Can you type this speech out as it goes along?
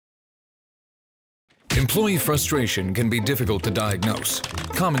Employee frustration can be difficult to diagnose.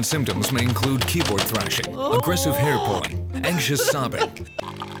 Common symptoms may include keyboard thrashing, aggressive hair pulling, anxious sobbing,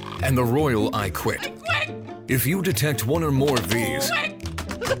 and the royal I quit. If you detect one or more of these,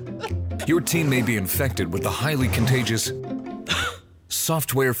 your team may be infected with the highly contagious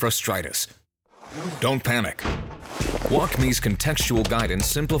software frustritis. Don't panic. WalkMe's contextual guidance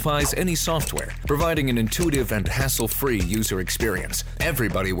simplifies any software, providing an intuitive and hassle-free user experience.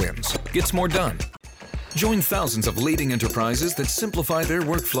 Everybody wins, gets more done. Join thousands of leading enterprises that simplify their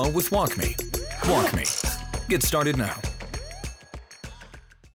workflow with WalkMe. WalkMe. Get started now.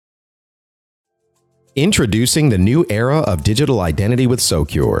 Introducing the new era of digital identity with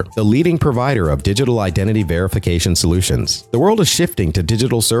Socure, the leading provider of digital identity verification solutions. The world is shifting to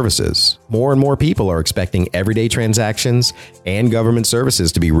digital services. More and more people are expecting everyday transactions and government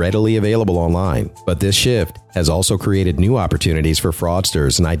services to be readily available online. But this shift has also created new opportunities for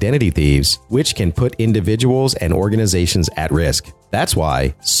fraudsters and identity thieves, which can put individuals and organizations at risk. That's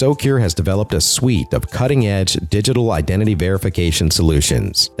why Socure has developed a suite of cutting-edge digital identity verification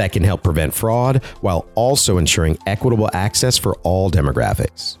solutions that can help prevent fraud while also ensuring equitable access for all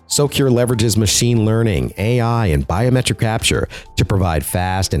demographics. Socure leverages machine learning, AI, and biometric capture to provide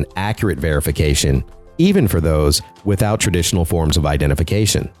fast and accurate verification, even for those without traditional forms of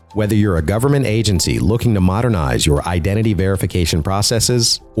identification. Whether you're a government agency looking to modernize your identity verification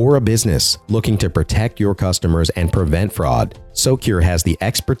processes or a business looking to protect your customers and prevent fraud, Socure has the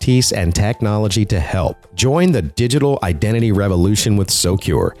expertise and technology to help. Join the digital identity revolution with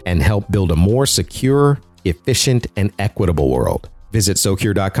Socure and help build a more secure, efficient, and equitable world. Visit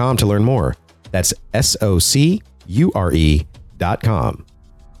Socure.com to learn more. That's SOCURE.com.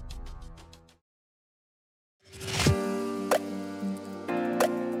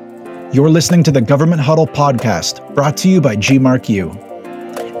 You're listening to the Government Huddle podcast, brought to you by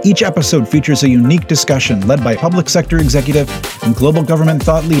GMarkU. Each episode features a unique discussion led by public sector executive and global government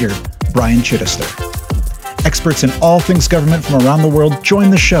thought leader, Brian Chidester. Experts in all things government from around the world join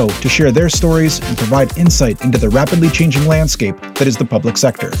the show to share their stories and provide insight into the rapidly changing landscape that is the public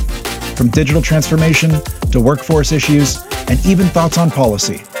sector. From digital transformation to workforce issues and even thoughts on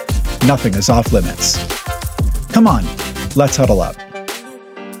policy, nothing is off limits. Come on, let's huddle up.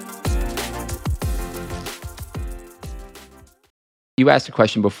 You asked a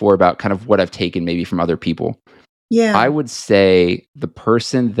question before about kind of what I've taken maybe from other people. Yeah. I would say the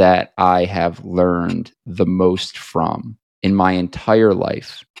person that I have learned the most from in my entire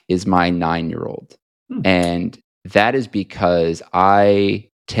life is my 9-year-old. And that is because I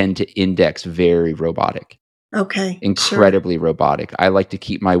tend to index very robotic. Okay. Incredibly robotic. I like to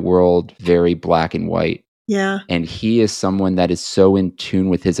keep my world very black and white. Yeah. And he is someone that is so in tune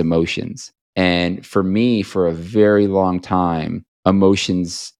with his emotions. And for me, for a very long time,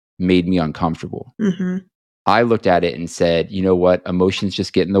 emotions made me uncomfortable. Mm-hmm. I looked at it and said, you know what? Emotions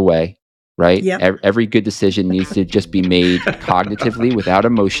just get in the way, right? Yep. Every good decision needs to just be made cognitively without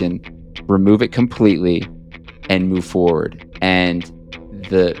emotion, remove it completely, and move forward. And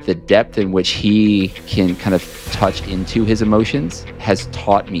the depth in which he can kind of touch into his emotions has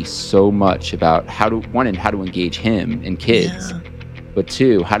taught me so much about how to engage him and kids, but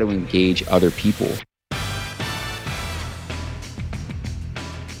two, how to engage other people.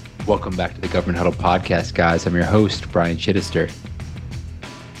 Welcome back to the Government Huddle podcast, guys. I'm your host, Brian Chidester.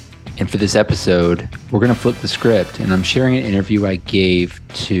 And for this episode, we're going to flip the script, and I'm sharing an interview I gave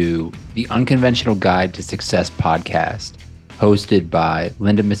to the Unconventional Guide to Success podcast, hosted by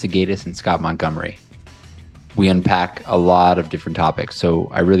Linda Misegadis and Scott Montgomery. We unpack a lot of different topics, so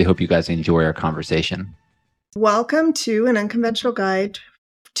I really hope you guys enjoy our conversation. Welcome to an Unconventional Guide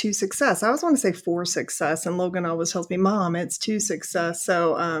to Success. I always want to say for success, and Logan always tells me, Mom, it's to success.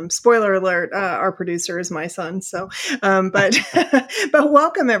 So spoiler alert, our producer is my son. So, but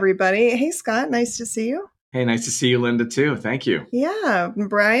welcome everybody. Hey, Scott, nice to see you. Hey, nice to see you, Linda, too. Thank you. Yeah.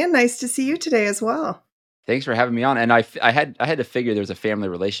 Brian, nice to see you today as well. Thanks for having me on. And I had to figure there's a family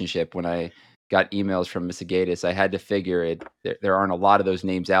relationship when I got emails from Misegadis. I had to figure it. There aren't a lot of those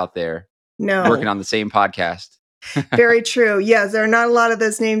names out there working on the same podcast. Very true. Yes, there are not a lot of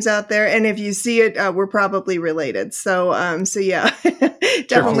those names out there, and if you see it, we're probably related. So yeah,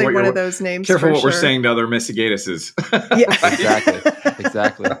 definitely one of those names. Careful for what sure. we're saying to other Misigadises. Yeah,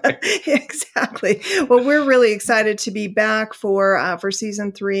 exactly. Exactly. Well, we're really excited to be back for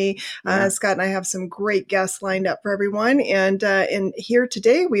season 3. Scott and I have some great guests lined up for everyone, and here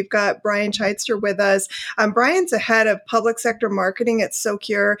today we've got Brian Chidester with us. Brian's the head of public sector marketing at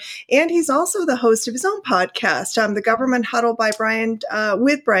Socure, and he's also the host of his own podcast, The Government Huddle by Brian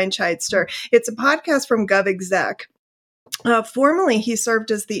with Brian Chidester. It's a podcast from GovExec. Formerly, he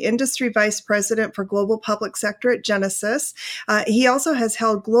served as the industry vice president for global public sector at Genesis. He also has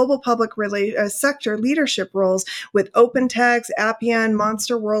held global public sector leadership roles with OpenText, Appian,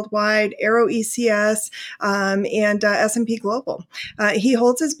 Monster Worldwide, Aero ECS, and S&P Global. He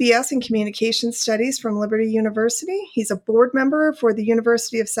holds his BS in Communication Studies from Liberty University. He's a board member for the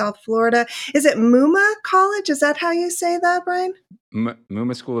University of South Florida. Is it Muma College? Is that how you say that, Brian?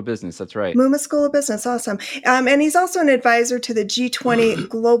 Muma School of Business. That's right. Muma School of Business. Awesome. And he's also an advisor to the G20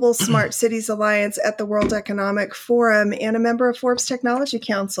 Global Smart Cities Alliance at the World Economic Forum and a member of Forbes Technology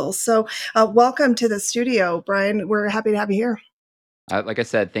Council. So welcome to the studio, Brian. We're happy to have you here. Like I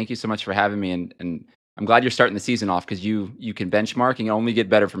said, thank you so much for having me. And I'm glad you're starting the season off because you can benchmark and only get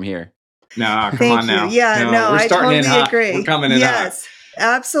better from here. No, come Thank on you. now. Yeah, no, we're I starting in totally hot. agree. We're coming in yes.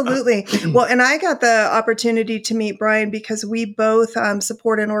 Absolutely. Well, and I got the opportunity to meet Brian because we both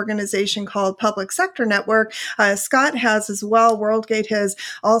support an organization called Public Sector Network. Scott has as well. WorldGate has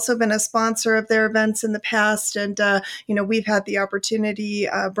also been a sponsor of their events in the past. And, we've had the opportunity.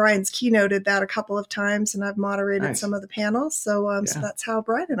 Brian's keynoted that a couple of times, and I've moderated some of the panels. So that's how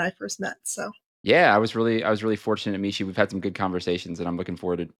Brian and I first met. So. Yeah, I was really fortunate to meet you. We've had some good conversations, and I'm looking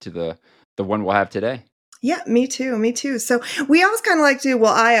forward to the one we'll have today. Yeah, me too. So we always kind of like to,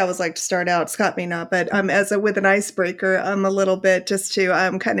 I always like to start out, Scott may not, but with an icebreaker a little bit just to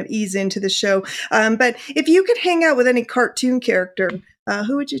kind of ease into the show. But if you could hang out with any cartoon character,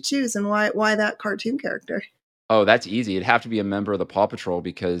 who would you choose and why that cartoon character? Oh, that's easy. It'd have to be a member of the Paw Patrol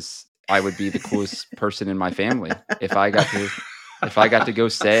because I would be the coolest person in my family if I got to go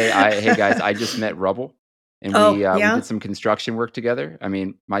say, hey guys, I just met Rubble and we did some construction work together. I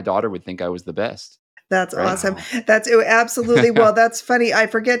mean, my daughter would think I was the best. That's awesome. That's absolutely. Well, that's funny. I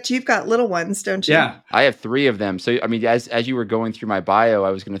forget you've got little ones, don't you? Yeah, I have 3 of them. So, I mean, as you were going through my bio, I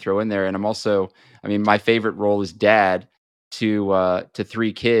was going to throw in there, and I'm also, my favorite role is dad to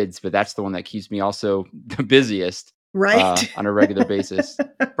 3 kids, but that's the one that keeps me also the busiest. Right. On a regular basis.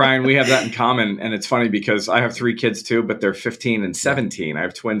 Brian, we have that in common. And it's funny because I have 3 kids too, but they're 15 and 17. I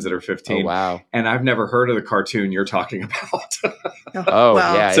have twins that are 15. Oh, wow. And I've never heard of the cartoon you're talking about.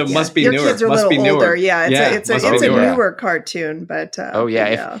 Yeah. So it must be Your newer. Kids are must a be little newer. older. Yeah. It's a newer cartoon, but.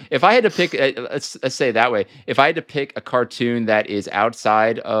 If I had to pick, let's say it that way, if I had to pick a cartoon that is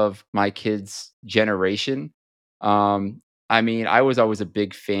outside of my kids' generation, I was always a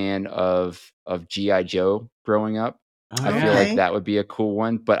big fan of G.I. Joe growing up. I feel like that would be a cool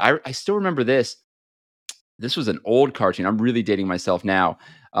one. But I still remember this. This was an old cartoon. I'm really dating myself now.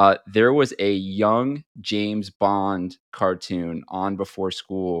 There was a young James Bond cartoon on before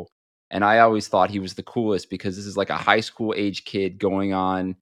school. And I always thought he was the coolest because this is like a high school age kid going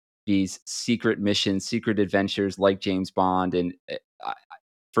on these secret missions, secret adventures like James Bond. And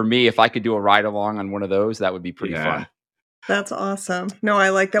for me, if I could do a ride along on one of those, that would be pretty fun. That's awesome. No, I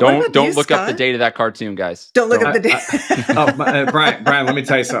like that. Don't look up the date of that cartoon, guys. Don't look up the date. Brian, let me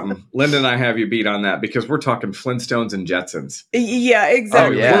tell you something. Linda and I have you beat on that because we're talking Flintstones and Jetsons. Yeah,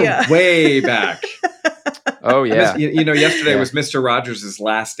 exactly. We're way back. Oh, yeah. Yesterday was Mr. Rogers'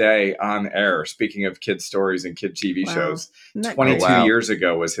 last day on air. Speaking of kids' stories and kid TV shows, 22 years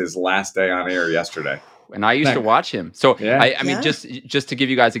ago was his last day on air yesterday. And I used to watch him. So, just to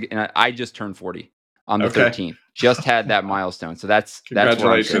give you guys, I just turned 40 on the 13th. Just had that milestone. So that's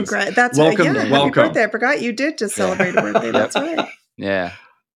congratulations. Welcome. Welcome. Happy birthday. I forgot you did just celebrate a birthday. That's right. Yeah.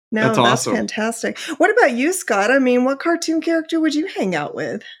 No, that's awesome. Fantastic. What about you, Scott? What cartoon character would you hang out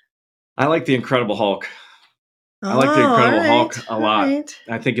with? I like the Incredible Hulk. I like the Incredible Hulk a lot. Right.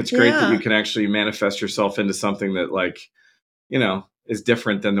 I think it's great that you can actually manifest yourself into something that is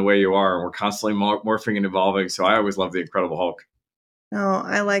different than the way you are. And we're constantly morphing and evolving. So I always love the Incredible Hulk. Oh,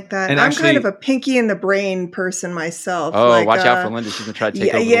 I like that. And I'm kind of a Pinky in the Brain person myself. Oh, watch out for Linda. She's going to try to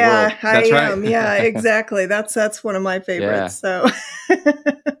take over the world. I am. Yeah, exactly. That's one of my favorites. So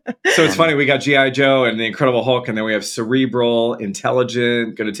it's funny. We got G.I. Joe and the Incredible Hulk, and then we have cerebral,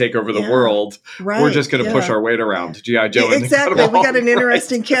 intelligent, going to take over the world. Right. We're just going to push our weight around. G.I. Joe and the Incredible Hulk. We got an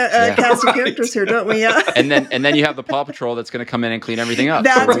interesting cast of characters here, don't we? Yeah. And then you have the Paw Patrol that's going to come in and clean everything up.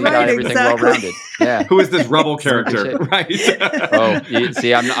 That's we got everything well-rounded. Yeah. Who is this Rubble character? Right.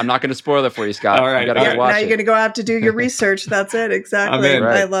 See, I'm not going to spoil it for you, Scott. All right. You gotta watch now you're going to go have to do your research. That's it. Exactly. I'm in.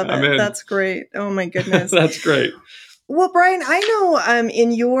 I love I'm it. in. That's great. Oh my goodness. That's great. Well, Brian, I know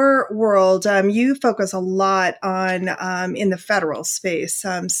in your world, you focus a lot on in the federal space.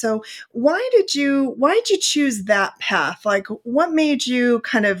 So why did you choose that path? Like, what made you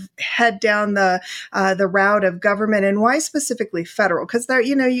kind of head down the route of government, and why specifically federal? Because there,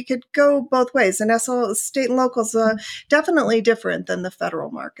 you could go both ways, and SL, state and local is definitely different than the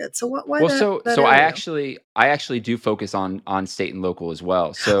federal market. So why Well, that so I area? actually do focus on state and local as well.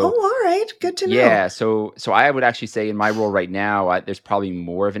 Oh, So all right, good to know. yeah, so I would actually say in my role right now, there's probably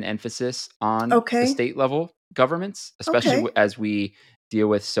more of an emphasis on the Okay, state level governments, especially okay, as we deal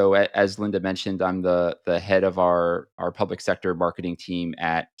with. So as Linda mentioned, I'm the head of our public sector marketing team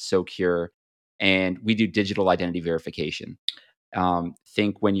at SoCure, and we do digital identity verification.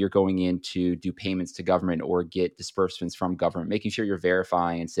 Think when you're going in to do payments to government or get disbursements from government, making sure you're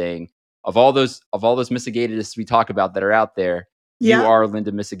verifying and saying of all those Misegadis we talk about that are out there, you yeah, are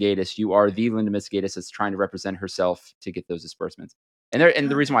Linda Misegadis. You are the Linda Misegadis that's trying to represent herself to get those disbursements. And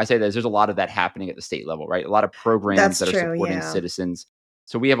the reason why I say that is there's a lot of that happening at the state level, right? A lot of programs that's that are true. supporting Yeah, citizens.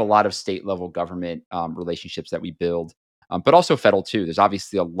 So we have a lot of state level government relationships that we build, but also federal too. There's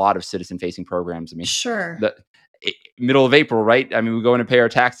obviously a lot of citizen facing programs. I mean, sure. the middle of April, right? I mean, we go in and pay our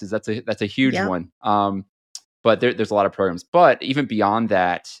taxes. That's a huge Yep. one. But there's a lot of programs. But even beyond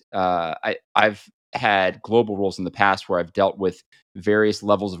that, I've had global roles in the past where I've dealt with various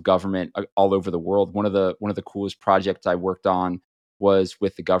levels of government all over the world. One of the coolest projects I worked on was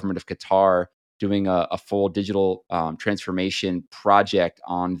with the government of Qatar, doing a full digital transformation project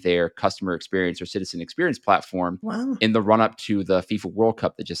on their customer experience or citizen experience platform Wow. in the run up to the FIFA World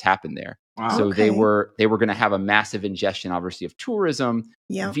Cup that just happened there. Wow. So Okay. they were going to have a massive ingestion, obviously, of tourism,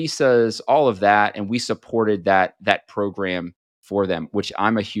 Yep. visas, all of that, and we supported that program for them. Which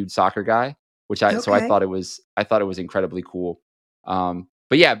I'm a huge soccer guy, so Okay. I thought it was incredibly cool.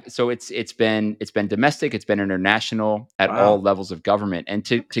 But yeah, so it's been domestic, it's been international at all Wow. levels of government. And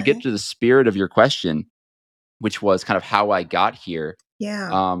to get Okay. to the spirit of your question, which was kind of how I got here, Yeah.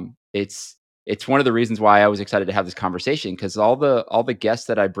 um, it's it's one of the reasons why I was excited to have this conversation because all the guests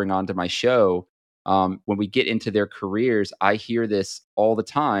that I bring onto my show, when we get into their careers, I hear this all the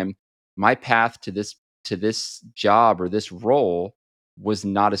time. My path to this job or this role was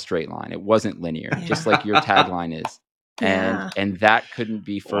not a straight line. It wasn't linear, just Yeah. like your tagline is. Yeah. And that couldn't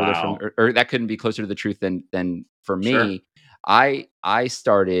be further from Wow. or that couldn't be closer to the truth than for Sure. me. I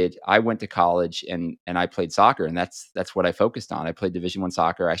went to college and I played soccer, and that's what I focused on. I played Division 1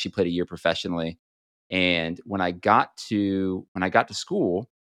 soccer. I actually played a year professionally. And when I got to school,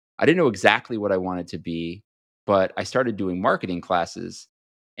 I didn't know exactly what I wanted to be, but I started doing marketing classes,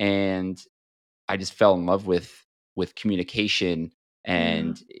 and I just fell in love with communication Yeah.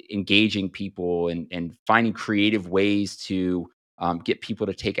 and engaging people and finding creative ways to get people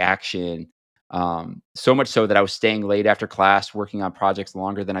to take action. So much so that I was staying late after class, working on projects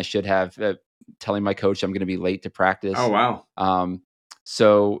longer than I should have, telling my coach I'm going to be late to Oh, practice. wow. Um,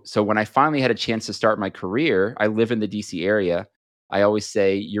 so when I finally had a chance to start my career, I live in the DC area. I always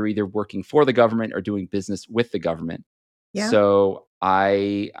say you're either working for the government or doing business with the government. Yeah. So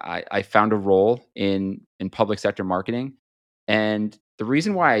I found a role in public sector marketing, and the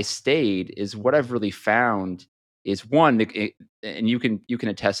reason why I stayed is what I've really found is one, and you can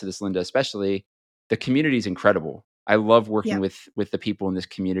attest to this, Linda, especially the community is incredible. I love working Yep. with the people in this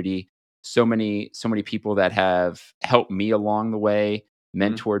community. So many people that have helped me along the way, Mhm.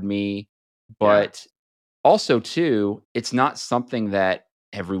 mentored me, Yeah. but also, too, it's not something that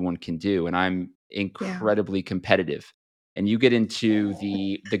everyone can do, and I'm Yeah. incredibly competitive. And you get into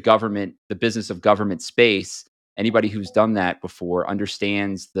the government, the business of government space, anybody who's done that before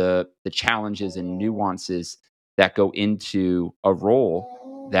understands the challenges and nuances that go into a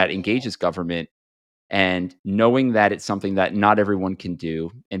role that engages government, and knowing that it's something that not everyone can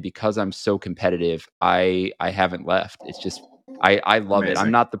do, and because I'm so competitive, I haven't left. It's just I love it. I'm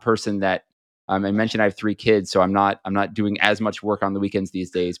Amazing. not the person that I mentioned I have 3 kids, so I'm not doing as much work on the weekends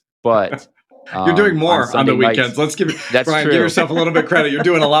these days, but You're doing on more on the Sunday weekends. nights, Let's give that's Brian, give true. yourself a little bit credit. You're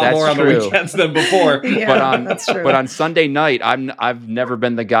doing a lot That's more on the true. weekends than before. Yeah. That's But true. on Sunday night, I've never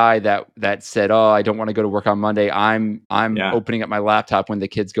been the guy that said, "Oh, I don't want to go to work on Monday." I'm Yeah. opening up my laptop when the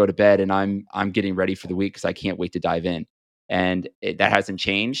kids go to bed, and I'm getting ready for the week because I can't wait to dive in. And that hasn't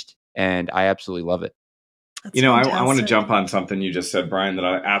changed, and I absolutely love it. You That's know, I want to fantastic. jump on something you just said, Brian, that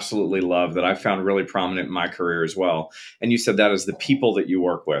I absolutely love, that I found really prominent in my career as well. And you said that is the people that you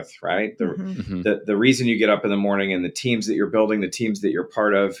work with, right? Hmm. Hmm. The reason you get up in the morning, and the teams that you're building, the teams that you're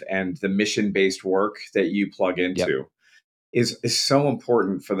part of, and the mission-based work that you plug Yep. into. is so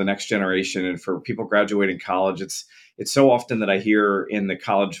important for the next generation and for people graduating college. It's so often that I hear in the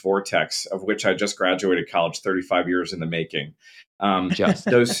college vortex, of which I just graduated college, 35 years in the making.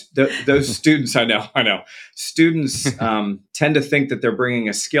 Those students, I know, students tend to think that they're bringing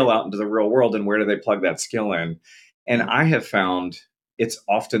a skill out into the real world, and where do they plug that skill in? And I have found it's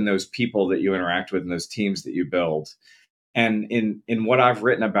often those people that you interact with and those teams that you build. And in what I've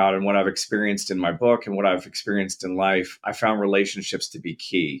written about and what I've experienced in my book and what I've experienced in life, I found relationships to be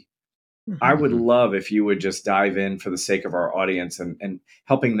key. I would love if you would just dive in for the sake of our audience and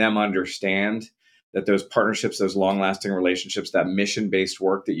helping them understand that those partnerships, those long-lasting relationships, that mission-based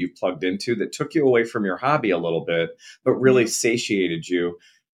work that you've plugged into that took you away from your hobby a little bit, but really satiated you.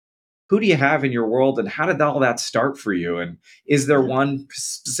 Who do you have in your world, and how did all that start for you? And is there one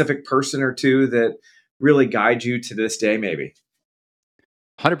specific person or two that really guide you to this day, maybe?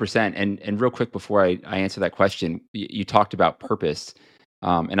 100%. And real quick before I answer that question, you talked about purpose.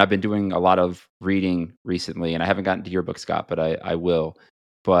 And I've been doing a lot of reading recently, and I haven't gotten to your book, Scott, but I will.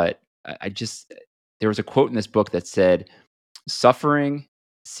 But there was a quote in this book that said, "Suffering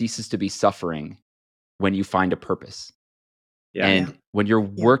ceases to be suffering when you find a purpose." Yeah. And when you're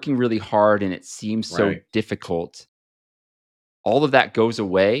working really hard and it seems so difficult, all of that goes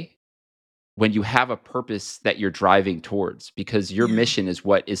away when you have a purpose that you're driving towards, because your mission is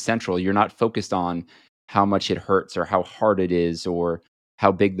what is central. You're not focused on how much it hurts or how hard it is or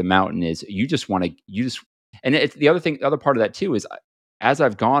how big the mountain is. And it's the other part of that too is, as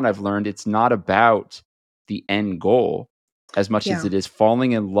I've gone, I've learned it's not about the end goal as much as it is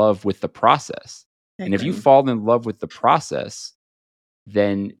falling in love with the process. And if you fall in love with the process,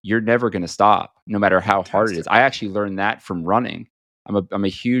 then you're never going to stop, no matter how hard it is. I actually learned that from running. I'm a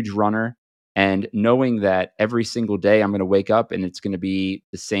huge runner, and knowing that every single day I'm going to wake up and it's going to be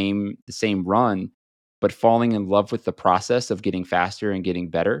the same run, but falling in love with the process of getting faster and getting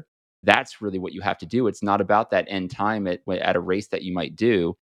better. That's really what you have to do. It's not about that end time at a race that you might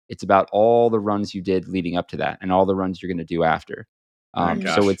do. It's about all the runs you did leading up to that and all the runs you're going to do after.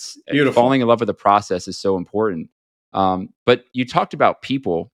 So it's beautiful. Falling in love with the process is so important. But you talked about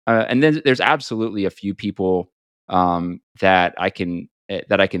people, and then there's absolutely a few people that I can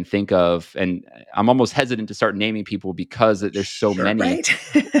think of, and I'm almost hesitant to start naming people because there's so many.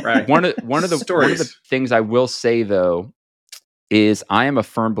 Right. One of the things I will say though is I am a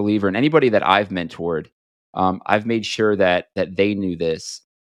firm believer in anybody that I've mentored. I've made sure that they knew this,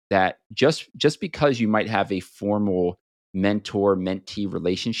 that just because you might have a formal mentor-mentee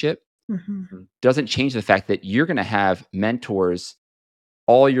relationship doesn't change the fact that you're going to have mentors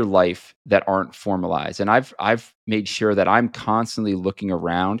all your life that aren't formalized. And I've made sure that I'm constantly looking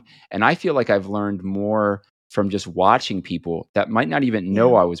around, and I feel like I've learned more from just watching people that might not even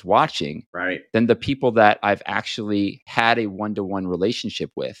know I was watching than the people that I've actually had a one-to-one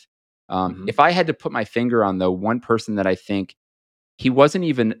relationship with. If I had to put my finger on one person that I think he wasn't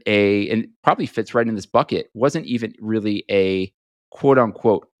even and probably fits right in this bucket, wasn't even really a quote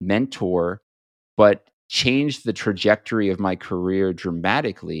unquote mentor, but changed the trajectory of my career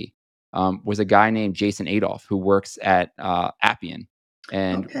dramatically, was a guy named Jason Adolph, who works at Appian.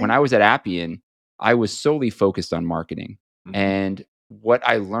 And when I was at Appian, I was solely focused on marketing. And what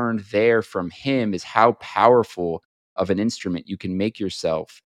I learned there from him is how powerful of an instrument you can make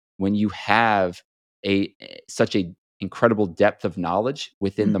yourself when you have such a incredible depth of knowledge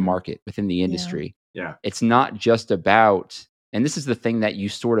within the market, within the industry. Yeah. It's not just about, and this is the thing that you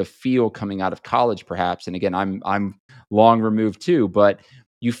sort of feel coming out of college, perhaps. And again, I'm long removed too, but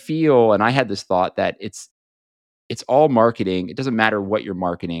you feel, and I had this thought that it's all marketing. It doesn't matter what you're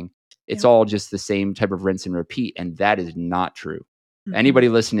marketing. It's all just the same type of rinse and repeat. And that is not true. Anybody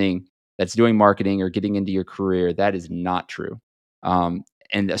listening that's doing marketing or getting into your career, that is not true.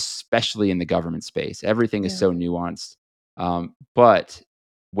 And especially in the government space, everything is so nuanced. But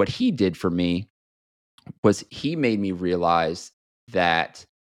what he did for me was he made me realize that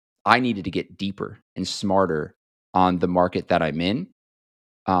I needed to get deeper and smarter on the market that I'm in.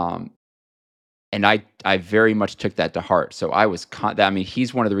 And I very much took that to heart. So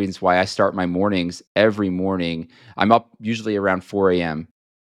he's one of the reasons why I start my mornings every morning. I'm up usually around 4 a.m.,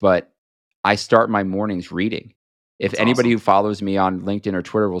 but I start my mornings reading. If anybody who follows me on LinkedIn or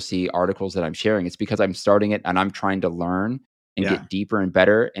Twitter will see articles that I'm sharing, it's because I'm starting it and I'm trying to learn and get deeper and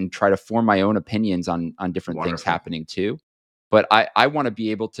better and try to form my own opinions on different things happening too. But I want to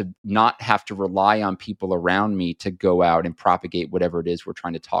be able to not have to rely on people around me to go out and propagate whatever it is we're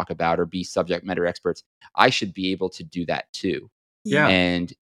trying to talk about or be subject matter experts. I should be able to do that too. Yeah.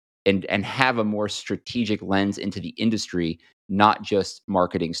 And have a more strategic lens into the industry, not just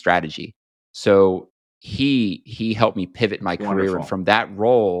marketing strategy. So he helped me pivot my career. Wonderful. And from that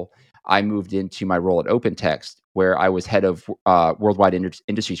role, I moved into my role at OpenText, where I was head of worldwide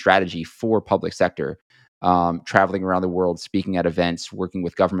industry strategy for public sector, traveling around the world, speaking at events, working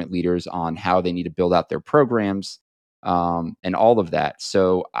with government leaders on how they need to build out their programs, and all of that.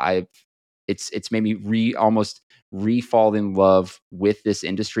 So it's made me almost re-fall in love with this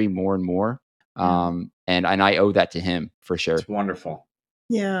industry more and more. And I owe that to him for sure. It's wonderful.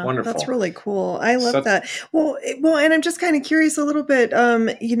 Yeah, Wonderful. that's really cool. I love that. Well, and I'm just kind of curious a little bit,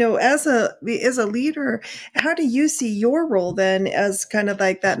 as a leader, how do you see your role then as kind of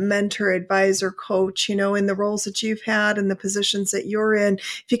like that mentor, advisor, coach, in the roles that you've had and the positions that you're in?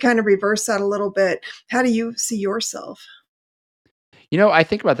 If you kind of reverse that a little bit, how do you see yourself? I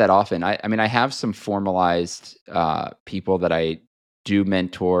think about that often. I mean, I have some formalized people that I do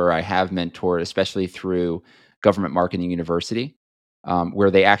mentor. I have mentored, especially through Government Marketing University,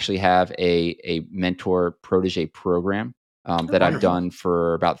 where they actually have a mentor protege program that I've done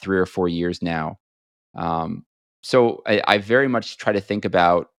for about 3 or 4 years now. So I very much try to think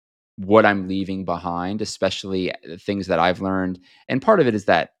about what I'm leaving behind, especially the things that I've learned. And part of it is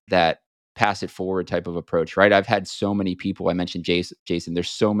that pass it forward type of approach, right? I've had so many people. I mentioned Jason.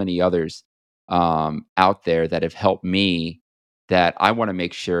 There's so many others out there that have helped me that I want to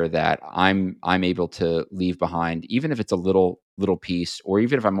make sure that I'm able to leave behind, even if it's a little piece, or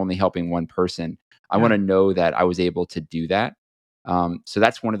even if I'm only helping one person. I want to know that I was able to do that. So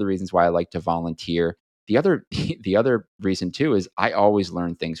that's one of the reasons why I like to volunteer. The other the other reason too is I always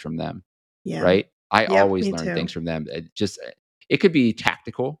learn things from them. Yeah. Right? I Yep, always me learn too. things from them. It could be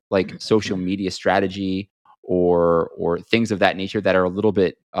tactical, like social media strategy or things of that nature that are a little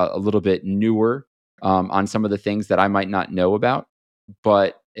bit newer on some of the things that I might not know about.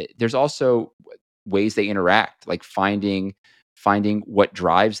 But there's also ways they interact, like finding what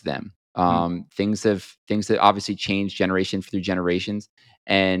drives them. Things that obviously change generation through generations,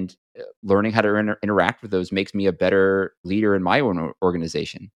 and learning how to interact with those makes me a better leader in my own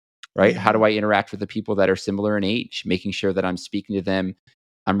organization. Right? How do I interact with the people that are similar in age, making sure that I'm speaking to them,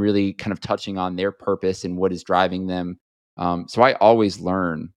 I'm really kind of touching on their purpose and what is driving them. So I always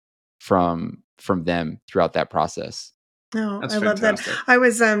learn from them throughout that process. Oh, That's I love that. fantastic. I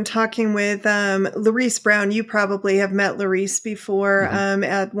was talking with Larice Brown. You probably have met Larice before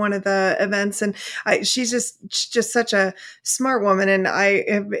at one of the events, and she's just such a smart woman, and I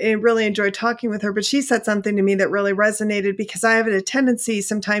really enjoyed talking with her. But she said something to me that really resonated, because I have a tendency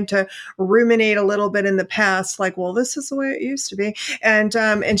sometimes to ruminate a little bit in the past, like, well, this is the way it used to be,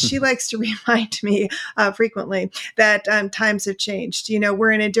 and she likes to remind me frequently that times have changed.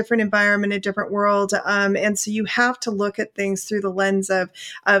 We're in a different environment, a different world, and so you have to look at things through the lens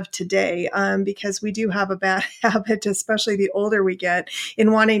of today, because we do have a bad habit, especially the older we get,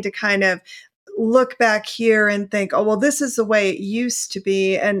 in wanting to kind of look back here and think, oh, well, this is the way it used to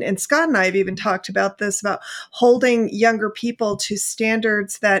be. And Scott and I have even talked about this, about holding younger people to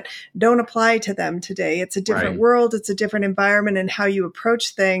standards that don't apply to them today. It's a different world. It's a different environment, and how you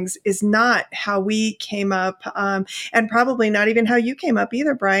approach things is not how we came up, and probably not even how you came up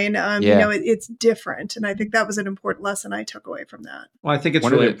either, Brian. It's different. And I think that was an important lesson I took away from that. Well, I think it's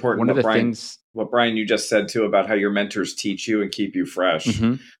really important what Brian, you just said too, about how your mentors teach you and keep you fresh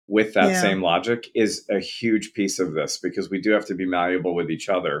with that same logic, is a huge piece of this, because we do have to be malleable with each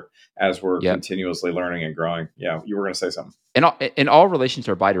other as we're continuously learning and growing. Yeah. You were going to say something. And all relations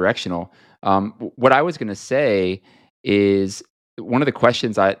are bidirectional. What I was going to say is, one of the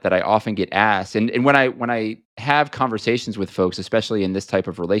questions that I often get asked, and when I have conversations with folks, especially in this type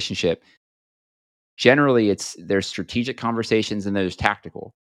of relationship, generally there's strategic conversations and there's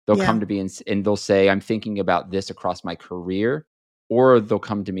tactical. They'll come to me and they'll say, I'm thinking about this across my career, or they'll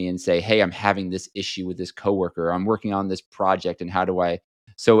come to me and say, hey, I'm having this issue with this coworker. I'm working on this project, and how do I?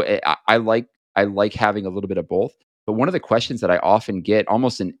 So I like having a little bit of both. But one of the questions that I often get,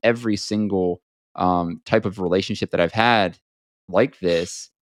 almost in every single type of relationship that I've had like this,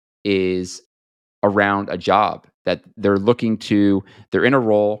 is around a job that they're in a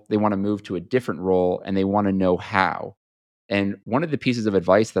role, they want to move to a different role, and they want to know how. And one of the pieces of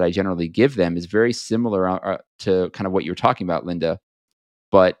advice that I generally give them is very similar to kind of what you're talking about, Linda.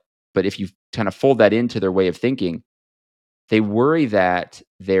 But if you kind of fold that into their way of thinking, they worry that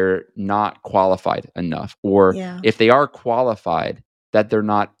they're not qualified enough, or if they are qualified, that they're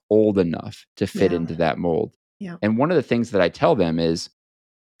not old enough to fit into that mold. And one of the things that I tell them is,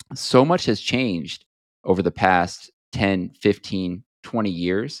 so much has changed over the past 10, 15, 20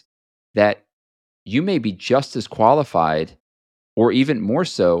 years that you may be just as qualified, or even more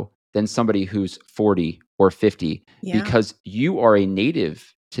so, than somebody who's 40 or 50, because you are a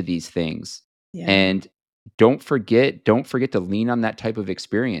native to these things. And don't forget to lean on that type of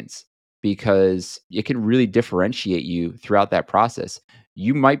experience, because it can really differentiate you throughout that process.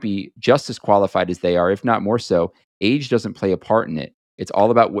 You might be just as qualified as they are, if not more so. Age doesn't play a part in it. It's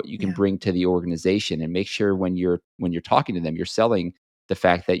all about what you can bring to the organization, and make sure when you're talking to them, you're selling the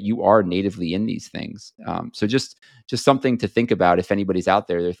fact that you are natively in these things. So just something to think about. If anybody's out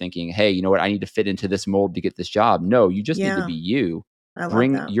there, they're thinking, hey, you know what, I need to fit into this mold to get this job. No, you just need to be you. I love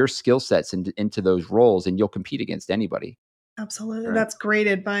Bring that. your skill sets into those roles, and you'll compete against anybody. Absolutely. Right. That's great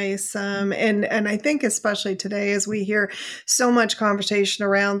advice. And I think especially today, as we hear so much conversation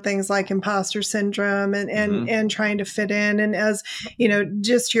around things like imposter syndrome and trying to fit in. And as,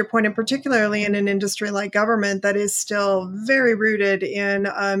 just to your point, and particularly in an industry like government that is still very rooted in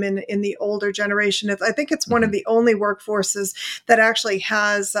the older generation. I think it's one of the only workforces that actually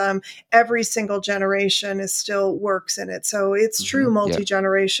has every single generation is still works in it. So it's true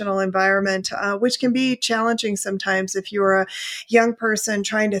multi-generational environment, which can be challenging sometimes if you're a young person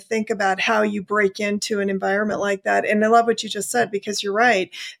trying to think about how you break into an environment like that. And I love what you just said, because you're right.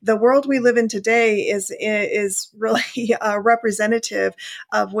 The world we live in today is really representative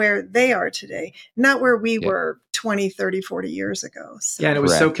of where they are today, not where we were 20, 30, 40 years ago. So. Yeah, and it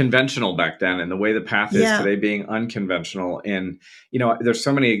was so conventional back then, and the way the path is today being unconventional. And, there's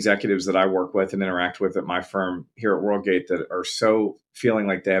so many executives that I work with and interact with at my firm here at WorldGate that are so feeling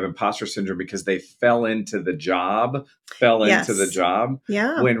like they have imposter syndrome because they fell into the job,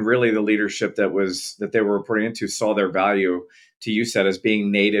 when really the leadership that they were reporting into saw their value, to you said, as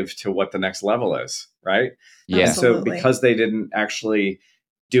being native to what the next level is, right? Yeah. And so because they didn't actually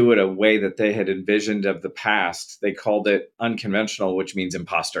do it a way that they had envisioned of the past, they called it unconventional, which means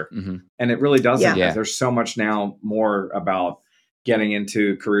imposter. And it really doesn't. There's so much now more about getting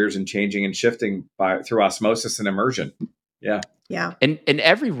into careers and changing and shifting through osmosis and immersion. Yeah. And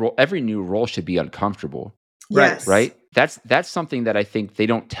every new role should be uncomfortable. Yes. Right? That's something that I think they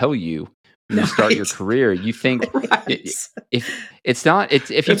don't tell you when you start your career. You think if it's not, if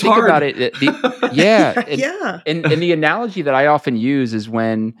you think hard. about it, and the analogy that I often use is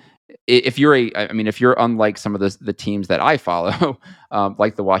when, if you're unlike some of the teams that I follow,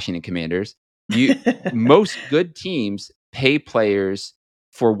 like the Washington Commanders, most good teams pay players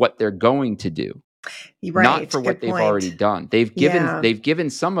for what they're going to do, not for what they've already done. They've given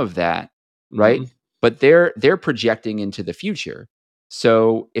some of that, right? But they're projecting into the future.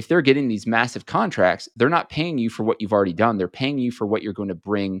 So if they're getting these massive contracts, they're not paying you for what you've already done. They're paying you for what you're going to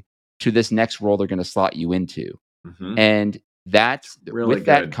bring to this next role they're going to slot you into. And that's really with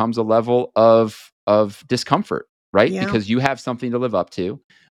that comes a level of discomfort, right? Because you have something to live up to,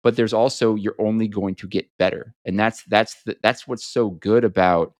 but there's also, you're only going to get better. And that's what's so good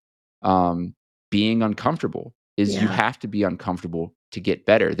about being uncomfortable, is you have to be uncomfortable to get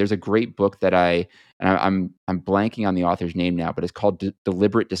better. There's a great book that I'm blanking on the author's name now, but it's called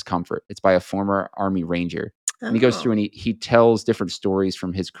Deliberate Discomfort. It's by a former Army Ranger. And he goes through and he tells different stories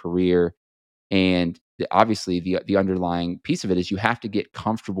from his career. And obviously the underlying piece of it is you have to get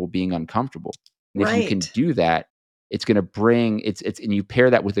comfortable being uncomfortable. And if you can do that, it's going to bring and you pair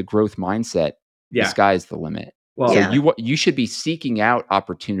that with a growth mindset, the sky's the limit. Well, so you should be seeking out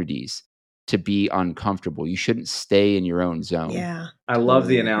opportunities to be uncomfortable. You shouldn't stay in your own zone. Yeah. I love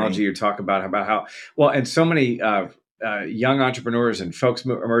the analogy you talk about how, and so many young entrepreneurs and folks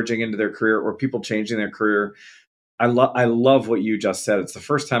emerging into their career, or people changing their career. I love what you just said. It's the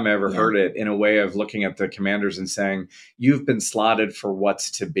first time I ever heard it in a way of looking at the Commanders and saying, you've been slotted for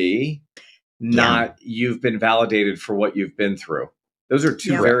what's to be, not you've been validated for what you've been through. Those are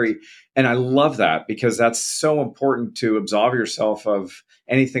two and I love that, because that's so important to absolve yourself of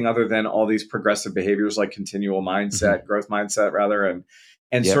anything other than all these progressive behaviors like continual mindset, growth mindset rather,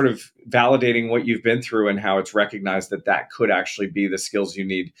 and sort of validating what you've been through and how it's recognized that could actually be the skills you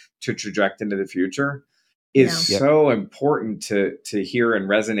need to traject into the future is so important to hear and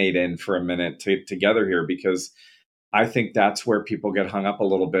resonate in for a minute together here, because I think that's where people get hung up a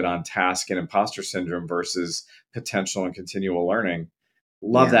little bit on task and imposter syndrome versus potential and continual learning.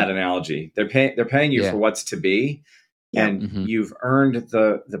 Love that analogy. They're paying you for what's to be, and you've earned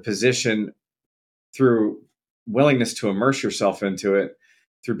the position through willingness to immerse yourself into it,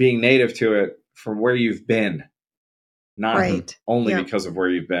 through being native to it, from where you've been, not only because of where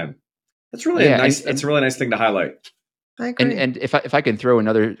you've been. That's really nice. It's a really nice thing to highlight. I agree. And if I can throw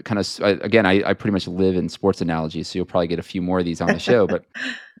another kind of, again, I pretty much live in sports analogies, so you'll probably get a few more of these on the show. But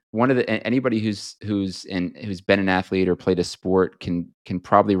anybody who's been an athlete or played a sport can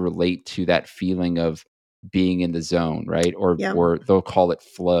probably relate to that feeling of being in the zone, right? Or they'll call it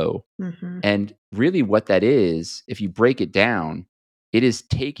flow. And really, what that is, if you break it down, It is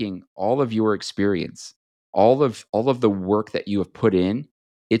taking all of your experience, all of the work that you have put in.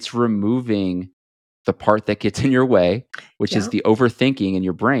 It's removing the part that gets in your way, which is the overthinking in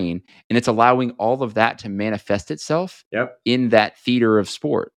your brain, and it's allowing all of that to manifest itself in that theater of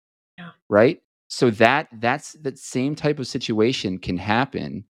sport. Right? So that's that same type of situation can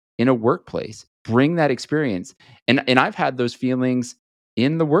happen in a workplace. Bring that experience. And I've had those feelings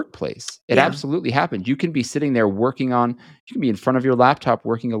in the workplace. It absolutely happened. You can be sitting there you can be in front of your laptop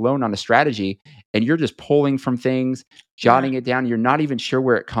working alone on a strategy, and you're just pulling from things, jotting it down. You're not even sure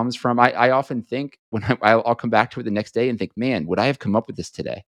where it comes from. I often think when I'll come back to it the next day and think, man, would I have come up with this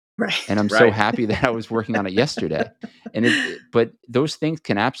today? Right. And I'm so happy that I was working on it yesterday. But those things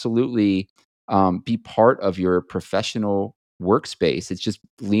can absolutely be part of your professional workspace. It's just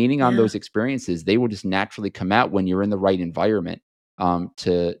leaning on those experiences. They will just naturally come out when you're in the right environment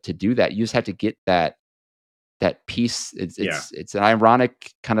to do that. You just have to get that piece. It's an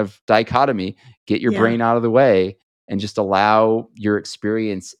ironic kind of dichotomy. Get your brain out of the way and just allow your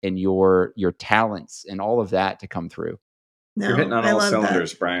experience and your talents and all of that to come through. No, you're hitting on all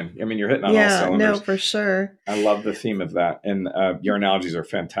cylinders, Brian. I mean, you're hitting on all cylinders. No, for sure. I love the theme of that. And your analogies are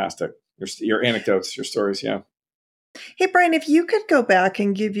fantastic. Your anecdotes, your stories. Hey, Brian, if you could go back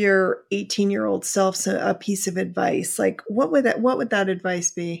and give your 18-year-old self a piece of advice, like what would that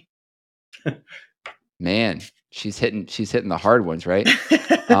advice be? Man, she's hitting the hard ones, right?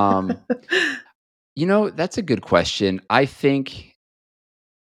 That's a good question. I think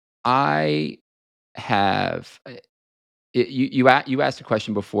I have you asked a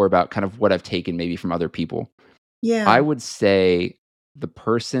question before about kind of what I've taken maybe from other people. Yeah. I would say the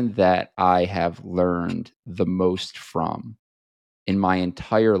person that I have learned the most from in my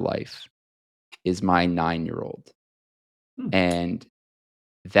entire life is my 9-year-old. And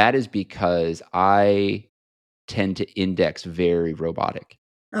that is because I tend to index very robotic.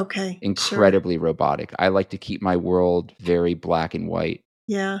 Okay. Incredibly robotic. I like to keep my world very black and white.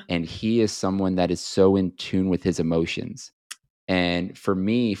 Yeah. And he is someone that is so in tune with his emotions. And for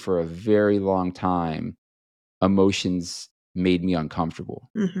me, for a very long time, emotions made me uncomfortable.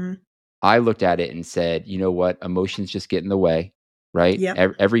 Mm-hmm. I looked at it and said, you know what? Emotions just get in the way, right?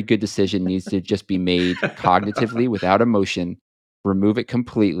 Yep. Every good decision needs to just be made cognitively without emotion, remove it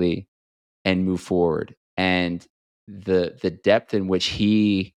completely, and move forward. And the depth in which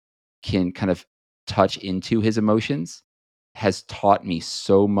he can kind of touch into his emotions has taught me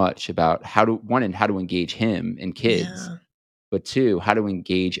so much about how to engage him and kids, but two, how to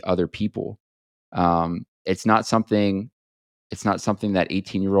engage other people. It's not something that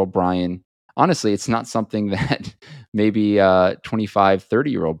 18-year-old Brian, honestly, it's not something that maybe 25,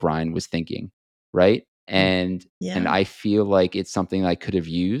 30-year-old Brian was thinking, right? And I feel like it's something I could have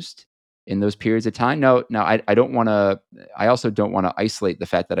used in those periods of time. No, I also don't want to isolate the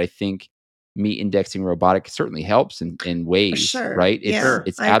fact that I think me indexing robotic certainly helps in ways, right?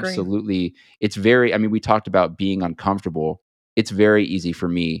 It's absolutely, it's very, I mean, we talked about being uncomfortable. It's very easy for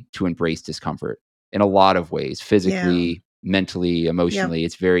me to embrace discomfort in a lot of ways, physically, mentally, emotionally.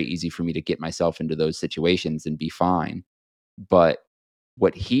 It's very easy for me to get myself into those situations and be fine. But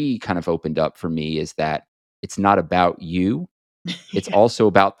what he kind of opened up for me is that it's not about you. It's also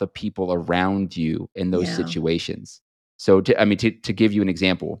about the people around you in those situations. So to give you an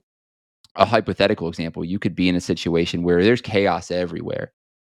example, a hypothetical example, you could be in a situation where there's chaos everywhere.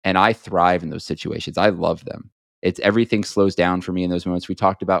 And I thrive in those situations. I love them. It's everything slows down for me in those moments. We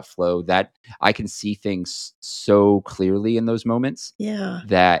talked about flow, that I can see things so clearly in those moments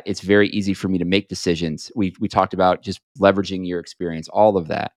that it's very easy for me to make decisions. We talked about just leveraging your experience, all of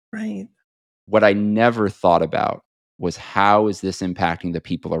that. Right. What I never thought about was, how is this impacting the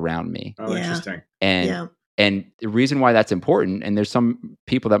people around me? Oh, interesting. And the reason why that's important, and there's some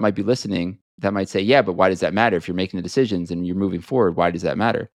people that might be listening that might say, yeah, but why does that matter? If you're making the decisions and you're moving forward, why does that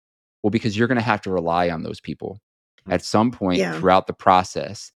matter? Well, because you're going to have to rely on those people at some point throughout the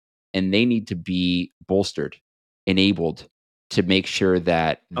process, and they need to be bolstered, enabled to make sure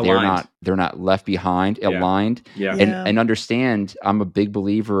that they're not left behind, aligned, and understand. I'm a big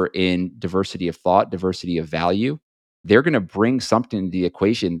believer in diversity of thought, diversity of value. They're going to bring something to the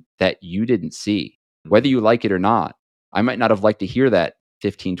equation that you didn't see, whether you like it or not. I might not have liked to hear that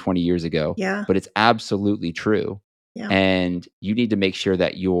 15, 20 years ago, but it's absolutely true. And you need to make sure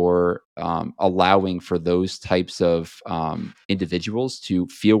that you're allowing for those types of individuals to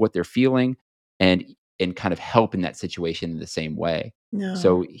feel what they're feeling and kind of help in that situation in the same way.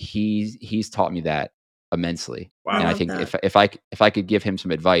 So he's taught me that immensely. Wow. And I think if I could give him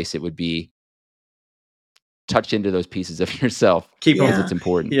some advice, it would be touch into those pieces of yourself. Keep them. It's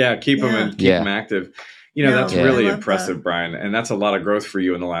important. Yeah, keep them and keep them active. That's really impressive, Brian. And that's a lot of growth for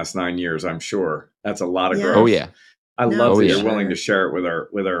you in the last 9 years, I'm sure. That's a lot of growth. Oh, yeah. I love that you're willing to share it with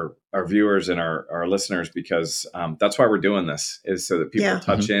our viewers and our listeners, because that's why we're doing this, is so that people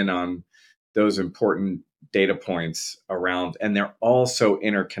touch in on those important data points around, and they're all so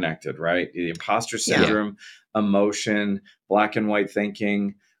interconnected, right? The imposter syndrome, emotion, black and white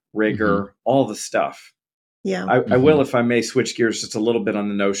thinking, rigor, all the stuff. Yeah. I will, if I may, switch gears just a little bit on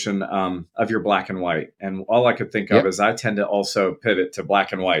the notion of your black and white. And all I could think of is I tend to also pivot to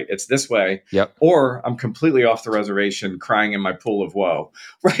black and white. It's this way, or I'm completely off the reservation crying in my pool of woe,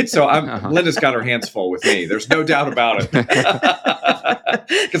 right? So Linda's got her hands full with me. There's no doubt about it.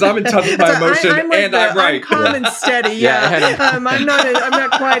 Because I'm in touch with my emotion, I'm right. I'm calm and steady. I'm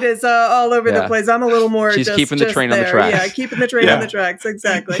not quite as all over the place. I'm a little more. She's keeping the train on the tracks. Yeah, keeping the train on the tracks.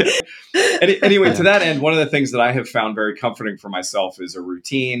 Exactly. Anyway, to that end, one of the things that I have found very comforting for myself is a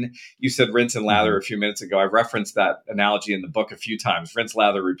routine. You said rinse and lather a few minutes ago. I've referenced that analogy in the book a few times. Rinse,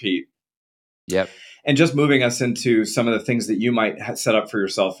 lather, repeat. Yep. And just moving us into some of the things that you might set up for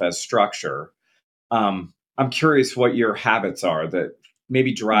yourself as structure. I'm curious what your habits are that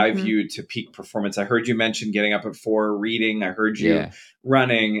maybe drive you to peak performance. I heard you mention getting up at 4, reading. I heard you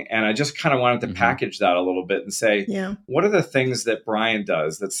running. And I just kind of wanted to package that a little bit and say, what are the things that Brian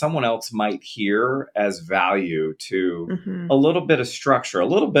does that someone else might hear as value to a little bit of structure, a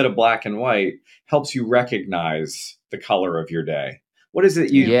little bit of black and white helps you recognize the color of your day? What is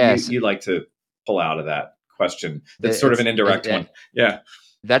it you like to pull out of that question? That's sort of an indirect one. Yeah.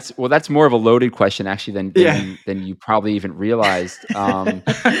 That's more of a loaded question actually than you probably even realized.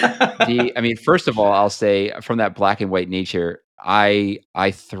 First of all, I'll say from that black and white nature, I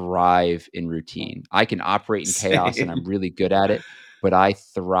thrive in routine. I can operate in chaos and I'm really good at it, but I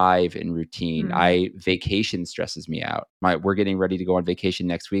thrive in routine. Vacation stresses me out. We're getting ready to go on vacation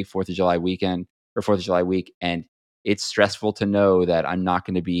next week, 4th of July weekend or 4th of July week. And it's stressful to know that I'm not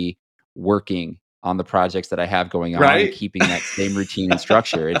going to be working on the projects that I have going on, and keeping that same routine and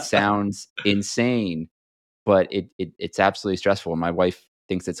structure. It sounds insane, but it's absolutely stressful. And my wife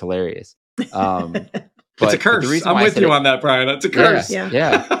thinks it's hilarious. It's a curse. I'm with you on that, Brian. It's a curse.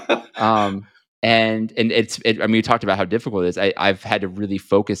 Yeah. And we talked about how difficult it is. I've had to really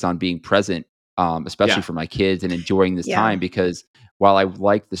focus on being present, especially for my kids, and enjoying this time, because while I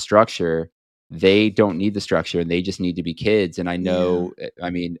like the structure, they don't need the structure and they just need to be kids. And I know,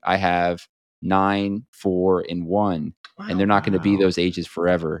 I have 9, 4, and 1, and they're not going to be those ages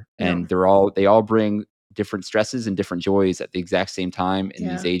forever. And they all bring different stresses and different joys at the exact same time in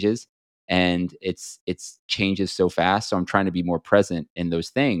these ages. And it's changes so fast. So I'm trying to be more present in those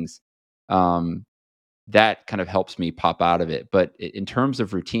things. That kind of helps me pop out of it. But in terms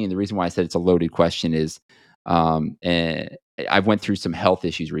of routine, the reason why I said it's a loaded question is, I went through some health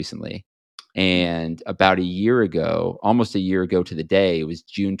issues recently. And about almost a year ago to the day, it was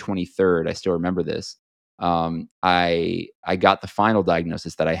June 23rd. I still remember this. I got the final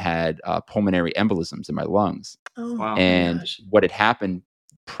diagnosis that I had pulmonary embolisms in my lungs. Oh, wow. And what had happened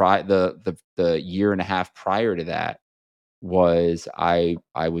the year and a half prior to that was I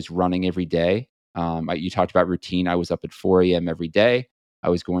was running every day. You talked about routine. I was up at 4 a.m. every day. I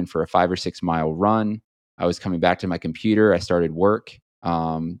was going for a 5 or 6 mile run. I was coming back to my computer. I started work.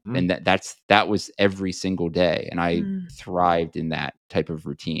 And that was every single day. And I thrived in that type of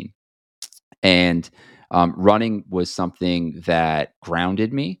routine. And running was something that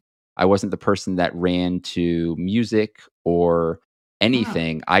grounded me. I wasn't the person that ran to music or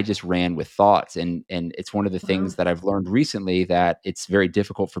anything. I just ran with thoughts. And it's one of the things that I've learned recently that it's very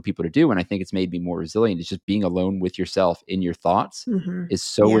difficult for people to do. And I think it's made me more resilient. It's just being alone with yourself in your thoughts is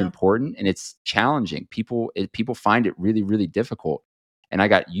so important. And it's challenging. People find it really, really difficult. And I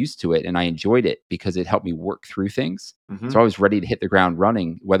got used to it and I enjoyed it because it helped me work through things. So I was ready to hit the ground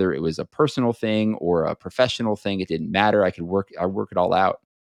running, whether it was a personal thing or a professional thing. It didn't matter. I work it all out.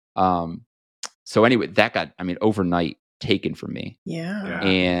 So anyway, that got, overnight taken from me. Yeah.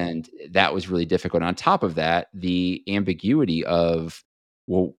 And that was really difficult. On top of that, the ambiguity of,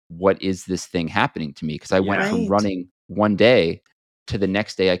 well, what is this thing happening to me? Because I went from running one day to the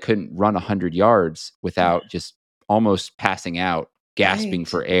next day, I couldn't run 100 yards without just almost passing out, gasping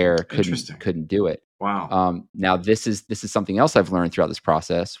for air, couldn't do it. Wow. Now this is something else I've learned throughout this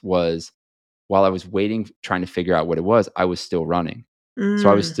process was while I was waiting, trying to figure out what it was, I was still running.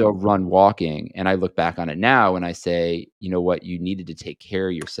 So I was still walking. And I look back on it now and I say, you know what, you needed to take care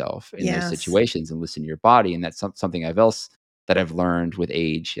of yourself in those situations and listen to your body. And that's something that I've learned with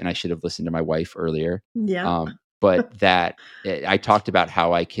age. And I should have listened to my wife earlier. Yeah. But that I talked about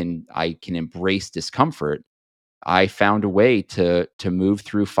how I can embrace discomfort. I found a way to move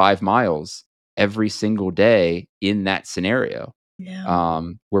through 5 miles every single day in that scenario.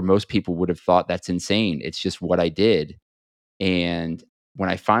 Where most people would have thought that's insane. It's just what I did. And when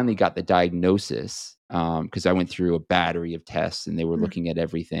I finally got the diagnosis, because I went through a battery of tests and they were looking at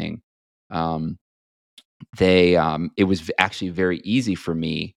everything, it was actually very easy for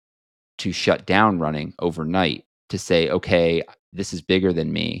me to shut down running overnight, to say, okay, this is bigger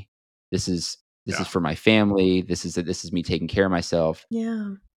than me. This is for my family. This is me taking care of myself.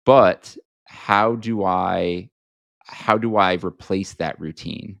 But how do I replace that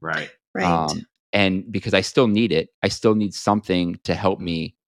routine? Right. And because I still need it, I still need something to help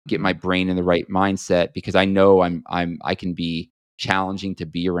me get my brain in the right mindset, because I know I can be challenging to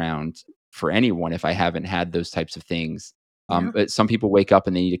be around for anyone if I haven't had those types of things. But some people wake up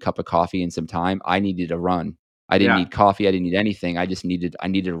and they need a cup of coffee and some time. I needed a run. I didn't need coffee. I didn't need anything. I needed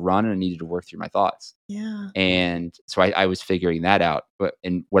a run, and I needed to work through my thoughts. And so I was figuring that out.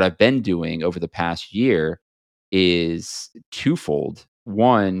 And what I've been doing over the past year is twofold.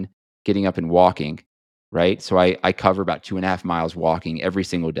 One, getting up and walking, right? So I cover about 2.5 miles walking every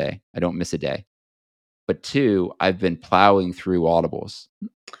single day. I don't miss a day. But two, I've been plowing through audibles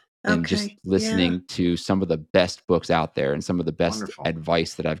and just listening to some of the best books out there and some of the best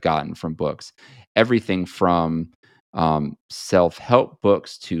advice that I've gotten from books. Everything from self-help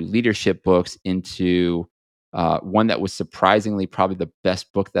books to leadership books, into one that was surprisingly probably the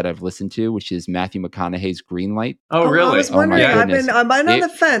best book that I've listened to, which is Matthew McConaughey's Green Light. Oh, really? I was wondering. I've been on the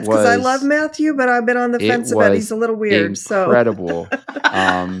fence, because I love Matthew, but I've been on the fence about he's a little weird. Incredible.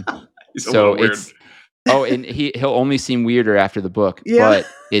 He's a little weird. And he'll only seem weirder after the book. But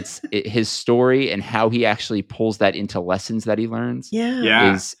his story and how he actually pulls that into lessons that he learns.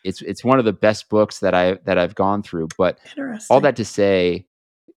 It's one of the best books that I've gone through. But all that to say,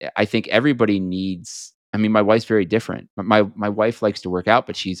 I think everybody needs. I mean, my wife's very different. My wife likes to work out,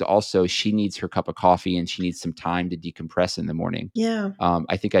 but she needs her cup of coffee and she needs some time to decompress in the morning.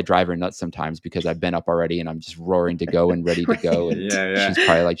 I think I drive her nuts sometimes because I've been up already and I'm just roaring to go and ready to go. And she's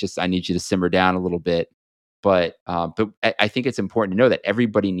probably like, I need you to simmer down a little bit. But I think it's important to know that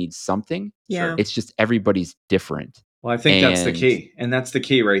everybody needs something. It's just everybody's different. Well, I think that's the key. And that's the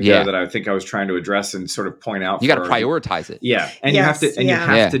key right there that I think I was trying to address and sort of point out. You got to prioritize it. Yeah. And you have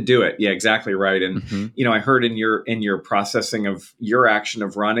to do it. Yeah, exactly right. And, I heard in your processing of your action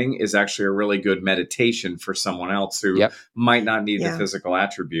of running is actually a really good meditation for someone else who might not need the physical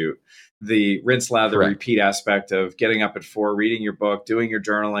attribute. The rinse, lather, repeat aspect of getting up at 4, reading your book, doing your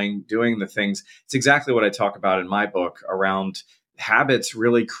journaling, doing the things. It's exactly what I talk about in my book around habits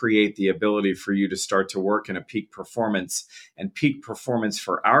really create the ability for you to start to work in a peak performance. And peak performance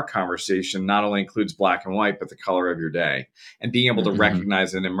for our conversation not only includes black and white, but the color of your day. And being able to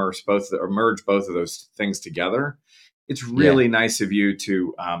recognize and merge both of those things together. It's really nice of you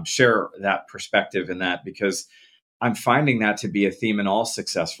to share that perspective in that, because I'm finding that to be a theme in all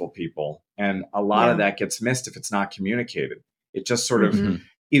successful people. And a lot of that gets missed if it's not communicated. It just sort of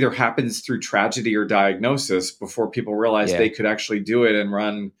either happens through tragedy or diagnosis before people realize they could actually do it and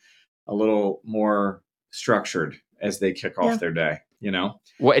run a little more structured as they kick off their day,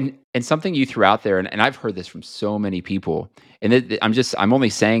 Well, and something you threw out there, and I've heard this from so many people, and I'm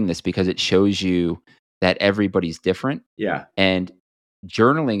only saying this because it shows you that everybody's different. Yeah. And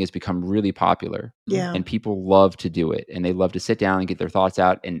journaling has become really popular. And people love to do it, and they love to sit down and get their thoughts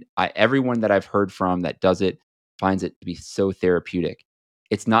out. And everyone that I've heard from that does it finds it to be so therapeutic.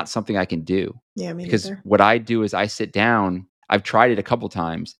 It's not something I can do. Yeah, me because neither. what I do is I sit down. I've tried it a couple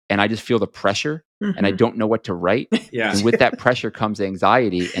times, and I just feel the pressure, and I don't know what to write. And with that pressure comes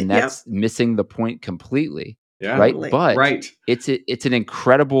anxiety, and that's missing the point completely. Right. Totally. But it's an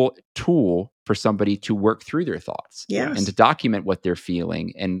incredible tool for somebody to work through their thoughts and to document what they're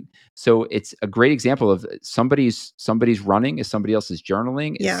feeling. And so it's a great example of somebody's running is somebody else's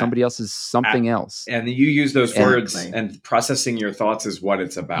journaling is somebody else's something else. And you use those words, and processing your thoughts is what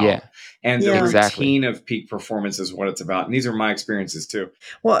it's about. And the routine of peak performance is what it's about. And these are my experiences too.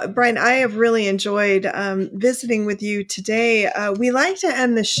 Well, Brian, I have really enjoyed visiting with you today. We like to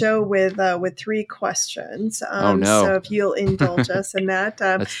end the show with 3 questions. Oh, no. So if you'll indulge us in that.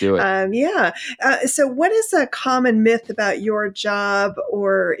 Let's do it. So what is a common myth about your job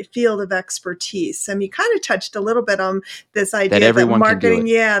or field of expertise? You kind of touched a little bit on this idea that everyone marketing, can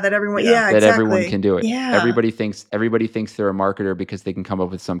do it. that everyone, that everyone can do it. Yeah. Everybody thinks they're a marketer because they can come up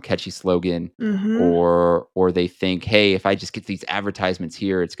with some catchy slogan, or they think, hey, if I just get these advertisements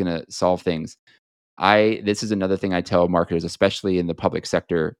here, it's going to solve things. This is another thing I tell marketers, especially in the public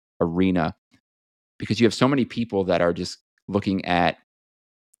sector arena, because you have so many people that are just looking at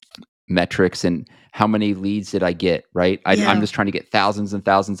metrics and how many leads did I get, right? I'm just trying to get thousands and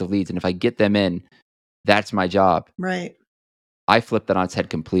thousands of leads. And if I get them in, that's my job. Right. I flip that on its head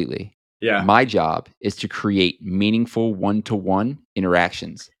completely. Yeah. My job is to create meaningful one-to-one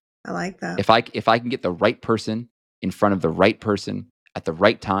interactions. I like that. If I can get the right person in front of the right person at the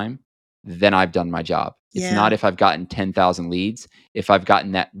right time, then I've done my job. It's not if I've gotten 10,000 leads, if I've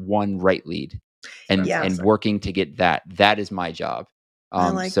gotten that one right lead and working to get that is my job. I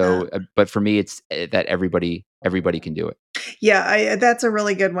like that. But for me, it's that everybody can do it. Yeah, that's a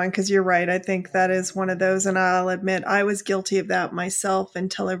really good one because you're right. I think that is one of those. And I'll admit I was guilty of that myself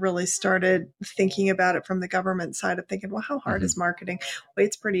until I really started thinking about it from the government side of thinking, well, how hard is marketing? Well,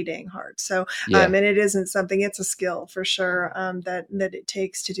 it's pretty dang hard. So, and it isn't something, it's a skill for sure that it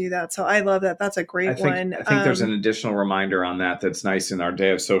takes to do that. So I love that. That's a great one. I think there's an additional reminder on that's nice in our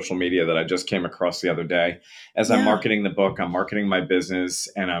day of social media that I just came across the other day. As I'm marketing the book, I'm marketing my business,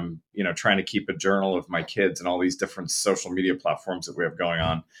 and I'm trying to keep a journal of my kids and all these different social media platforms that we have going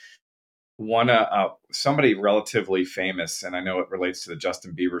on. Somebody relatively famous, and I know it relates to the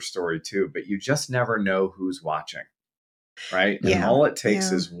Justin Bieber story too, but you just never know who's watching, right? And all it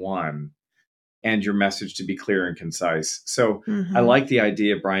takes is one, and your message to be clear and concise. So I like the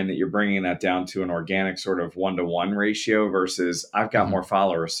idea, Brian, that you're bringing that down to an organic sort of 1-to-1 ratio versus I've got more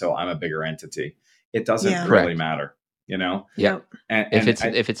followers, so I'm a bigger entity. It doesn't really matter, Yeah. And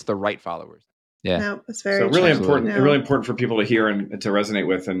if it's the right followers. Yeah. No, it's very really important. Really important for people to hear and to resonate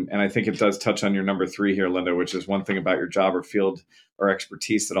with. And I think it does touch on your number 3 here, Linda, which is one thing about your job or field or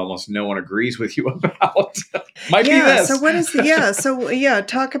expertise that almost no one agrees with you about. Might be this. So what is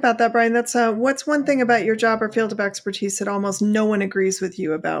talk about that, Brian. That's what's one thing about your job or field of expertise that almost no one agrees with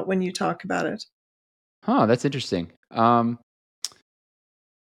you about when you talk about it? That's interesting. I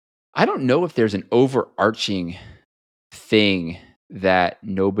don't know if there's an overarching thing that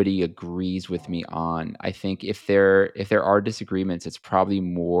nobody agrees with me on. I think if there are disagreements, it's probably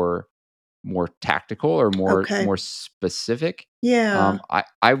more tactical or more specific. Yeah.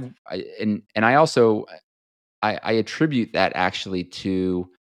 I also I attribute that actually to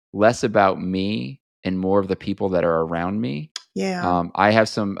less about me and more of the people that are around me. Yeah. I have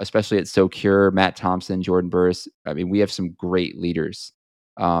some, especially at SoCure, Matt Thompson, Jordan Burris. I mean, we have some great leaders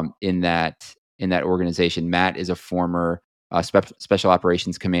in that organization. Matt is a former special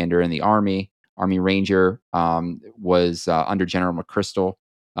operations commander in the Army Ranger, was under General McChrystal.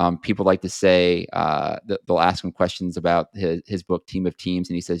 People like to say they'll ask him questions about his book, Team of Teams,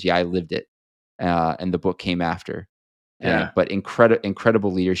 and he says, "Yeah, I lived it," and the book came after. But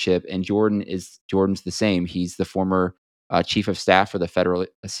incredible leadership, and Jordan's the same. He's the former chief of staff for the federal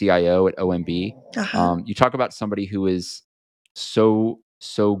CIO at OMB. You talk about somebody who is so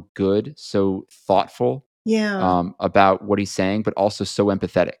good, so thoughtful about what he's saying, but also so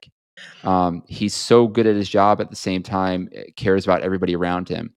empathetic. He's so good at his job, at the same time cares about everybody around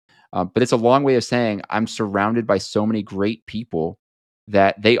him. But it's a long way of saying I'm surrounded by so many great people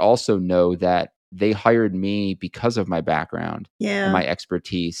that they also know that they hired me because of my background and my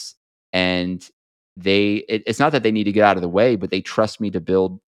expertise. And it's not that they need to get out of the way, but they trust me to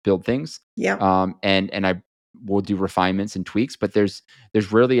build things. And I will do refinements and tweaks, but there's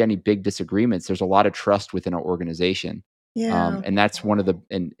rarely any big disagreements. There's a lot of trust within our organization. And that's one of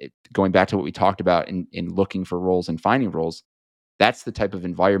going back to what we talked about in looking for roles and finding roles, that's the type of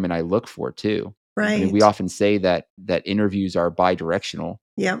environment I look for too. Right. I mean, we often say that interviews are bi-directional,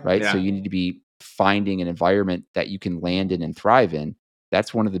 right? Yeah. So you need to be finding an environment that you can land in and thrive in.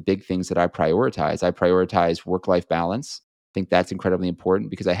 That's one of the big things that I prioritize. I prioritize work-life balance. I think that's incredibly important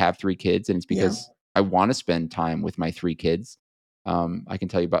because I have 3 kids, and it's because I want to spend time with my 3 kids. I can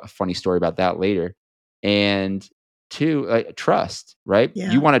tell you about a funny story about that later. And 2, trust, right?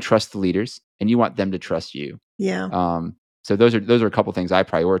 You want to trust the leaders and you want them to trust you. So those are a couple things I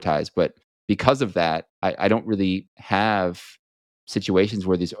prioritize, but because of that, I don't really have situations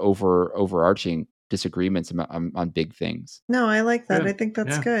where these overarching disagreements on big things. No, I like that. Good. I think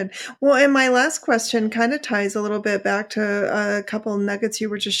that's good. Well, and my last question kind of ties a little bit back to a couple of nuggets you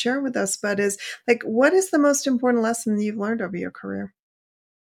were just sharing with us, but is like, what is the most important lesson you've learned over your career?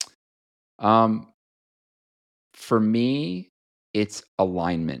 For me, it's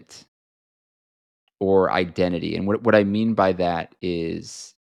alignment or identity. And what I mean by that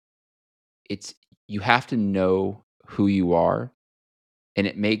is you have to know who you are, and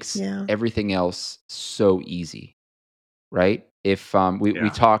it makes everything else so easy, right? If we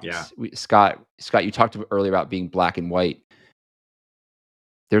talked, Scott, you talked earlier about being black and white.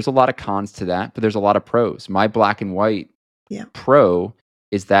 There's a lot of cons to that, but there's a lot of pros. My black and white pro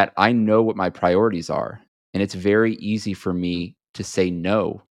is that I know what my priorities are, and it's very easy for me to say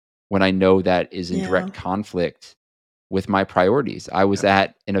no when I know that is in direct conflict with my priorities. I was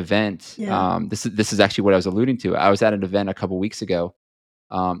at an event. This is actually what I was alluding to. I was at an event a couple weeks ago.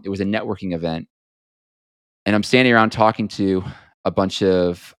 It was a networking event, and I'm standing around talking to a bunch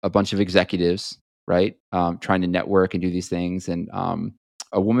of executives, right? Trying to network and do these things. And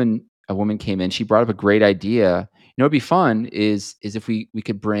a woman came in. She brought up a great idea. It'd be fun is if we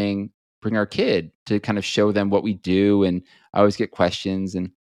could bring our kid to kind of show them what we do. And I always get questions.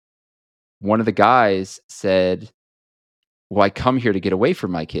 And one of the guys said, well, I come here to get away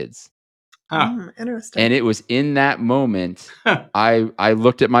from my kids. Interesting. And it was in that moment, I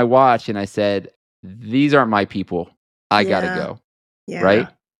looked at my watch and I said, these aren't my people. I got to go. Yeah. Right.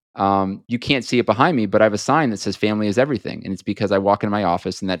 You can't see it behind me, but I have a sign that says family is everything. And it's because I walk into my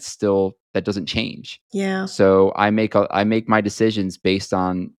office and that doesn't change. Yeah. So I make my decisions based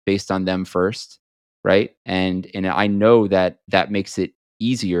on them first. Right. And I know that makes it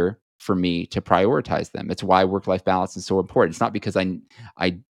easier for me to prioritize them. It's why work-life balance is so important. It's not because I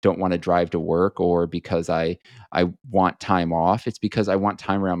don't want to drive to work or because I want time off. It's because I want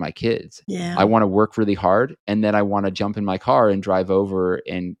time around my kids. Yeah. I want to work really hard, and then I want to jump in my car and drive over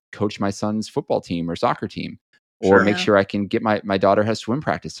and coach my son's football team or soccer team, or make sure I can get my daughter has swim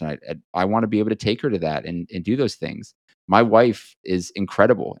practice tonight. I want to be able to take her to that and do those things. My wife is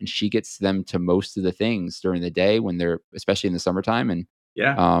incredible, and she gets them to most of the things during the day when they're, especially in the summertime. And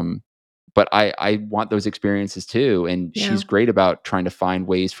but I want those experiences too. And she's great about trying to find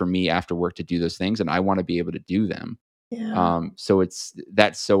ways for me after work to do those things. And I want to be able to do them. Yeah. So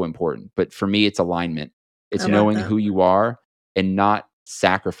that's so important. But for me, it's alignment. It's knowing who you are and not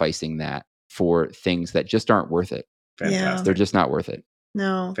sacrificing that for things that just aren't worth it. Fantastic. They're just not worth it.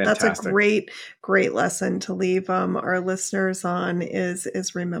 No, Fantastic. That's a great lesson to leave our listeners on is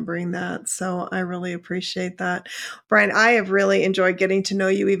remembering that. So I really appreciate that. Brian, I have really enjoyed getting to know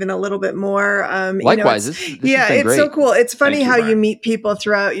you even a little bit more. Likewise, this has been great. So cool. It's funny how Brian. you meet people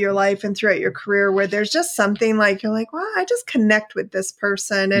throughout your life and throughout your career where there's just something like, you're like, well, I just connect with this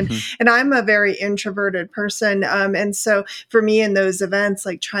person. And, and I'm a very introverted person. And so for me in those events,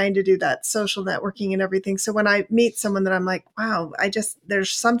 like trying to do that social networking and everything. So when I meet someone that I'm like, wow,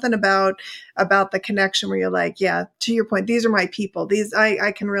 there's something about the connection where you're like, yeah, to your point, these are my people. These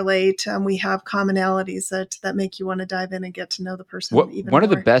I can relate. We have commonalities that make you want to dive in and get to know the person even one more.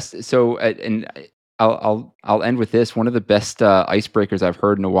 of the best. So, and I'll end with this. One of the best icebreakers I've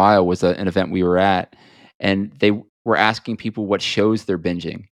heard in a while was an event we were at, and they were asking people what shows they're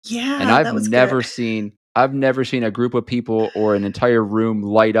binging. Yeah, and I've never seen a group of people or an entire room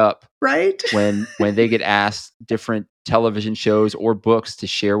light up right when they get asked different television shows or books to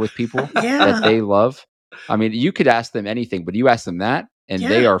share with people that they love. I mean, you could ask them anything, but you ask them that and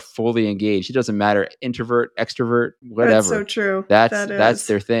they are fully engaged. It doesn't matter, introvert, extrovert, whatever. That's so true. That's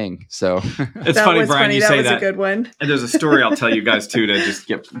their thing. So it's funny, Brian, you say that. That was a good one. And there's a story I'll tell you guys too to just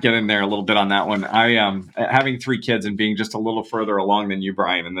get in there a little bit on that one. I having 3 kids and being just a little further along than you,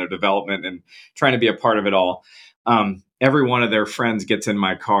 Brian, in their development and trying to be a part of it all. Every one of their friends gets in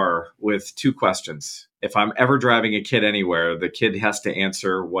my car with 2 questions. If I'm ever driving a kid anywhere, the kid has to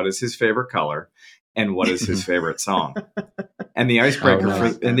answer what is his favorite color and what is his favorite song. And the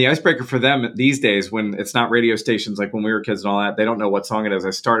icebreaker for them these days, when it's not radio stations like when we were kids and all that, they don't know what song it is. I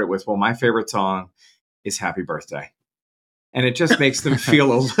started with, well, my favorite song is Happy Birthday. And it just makes them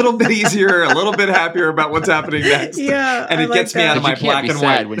feel a little bit easier, a little bit happier about what's happening next. Yeah, and it gets me out of my black and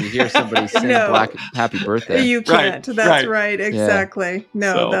white. When you hear somebody sing Happy Birthday. You can't. That's right. Exactly. Yeah.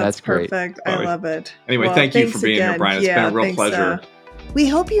 No, so, that's perfect. Great. I love it. Anyway, thank you for being here, Brian. It's been a real pleasure. We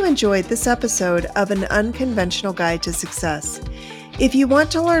hope you enjoyed this episode of An Unconventional Guide to Success. If you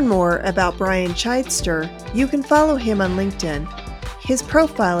want to learn more about Brian Chidester, you can follow him on LinkedIn. His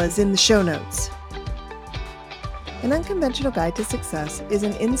profile is in the show notes. An Unconventional Guide to Success is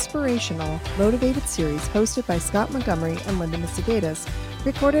an inspirational, motivated series hosted by Scott Montgomery and Linda Misegadis,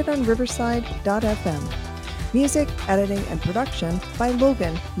 recorded on Riverside.fm. Music, editing, and production by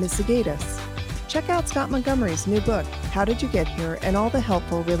Logan Misegadis. Check out Scott Montgomery's new book, How Did You Get Here, and all the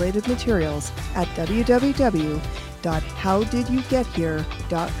helpful related materials at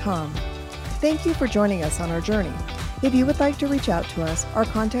www.howdidyougethere.com. Thank you for joining us on our journey. If you would like to reach out to us, our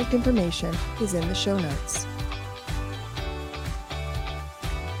contact information is in the show notes.